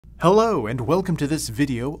Hello and welcome to this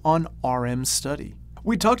video on RM Study.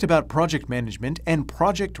 We talked about project management and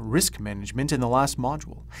project risk management in the last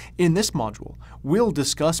module. In this module, we'll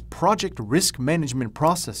discuss project risk management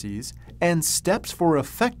processes and steps for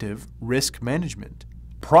effective risk management.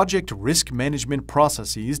 Project risk management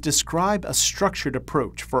processes describe a structured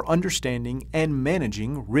approach for understanding and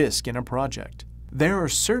managing risk in a project. There are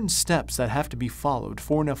certain steps that have to be followed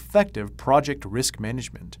for an effective project risk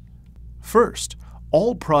management. First,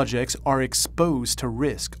 all projects are exposed to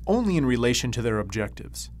risk only in relation to their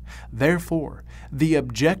objectives. Therefore, the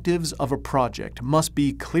objectives of a project must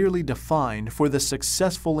be clearly defined for the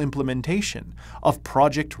successful implementation of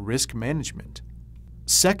project risk management.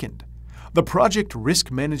 Second, the project risk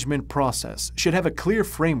management process should have a clear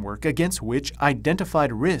framework against which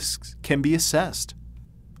identified risks can be assessed.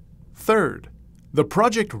 Third, the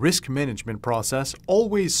project risk management process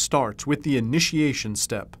always starts with the initiation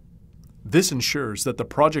step. This ensures that the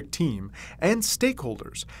project team and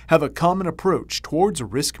stakeholders have a common approach towards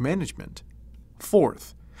risk management.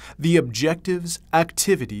 Fourth, the objectives,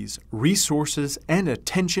 activities, resources, and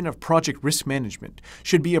attention of project risk management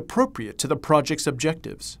should be appropriate to the project's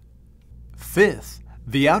objectives. Fifth,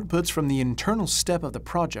 the outputs from the internal step of the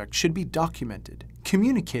project should be documented,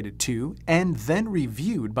 communicated to, and then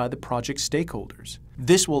reviewed by the project stakeholders.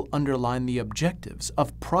 This will underline the objectives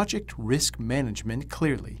of project risk management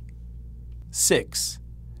clearly. 6.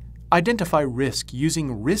 Identify risk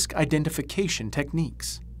using risk identification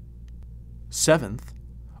techniques. 7th,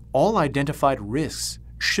 all identified risks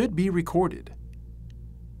should be recorded.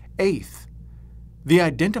 8th, the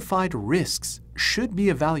identified risks should be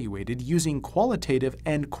evaluated using qualitative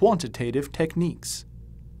and quantitative techniques.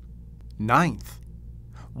 9th,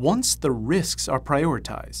 once the risks are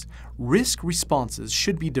prioritized, risk responses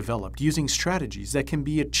should be developed using strategies that can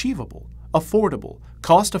be achievable, affordable,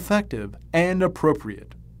 cost-effective, and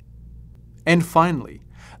appropriate. And finally,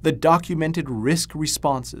 the documented risk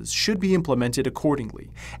responses should be implemented accordingly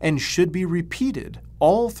and should be repeated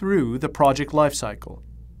all through the project lifecycle.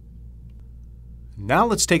 Now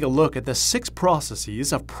let's take a look at the 6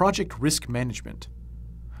 processes of project risk management.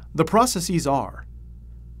 The processes are: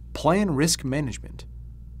 plan risk management,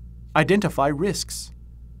 identify risks,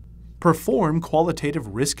 perform qualitative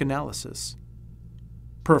risk analysis,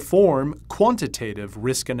 perform quantitative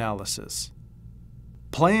risk analysis,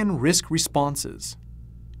 plan risk responses,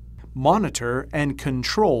 monitor and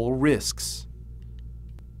control risks.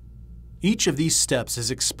 Each of these steps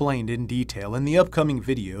is explained in detail in the upcoming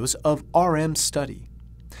videos of RM Study.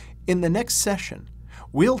 In the next session,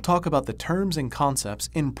 we'll talk about the terms and concepts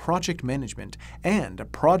in project management and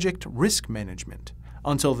project risk management.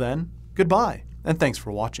 Until then, goodbye, and thanks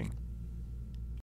for watching.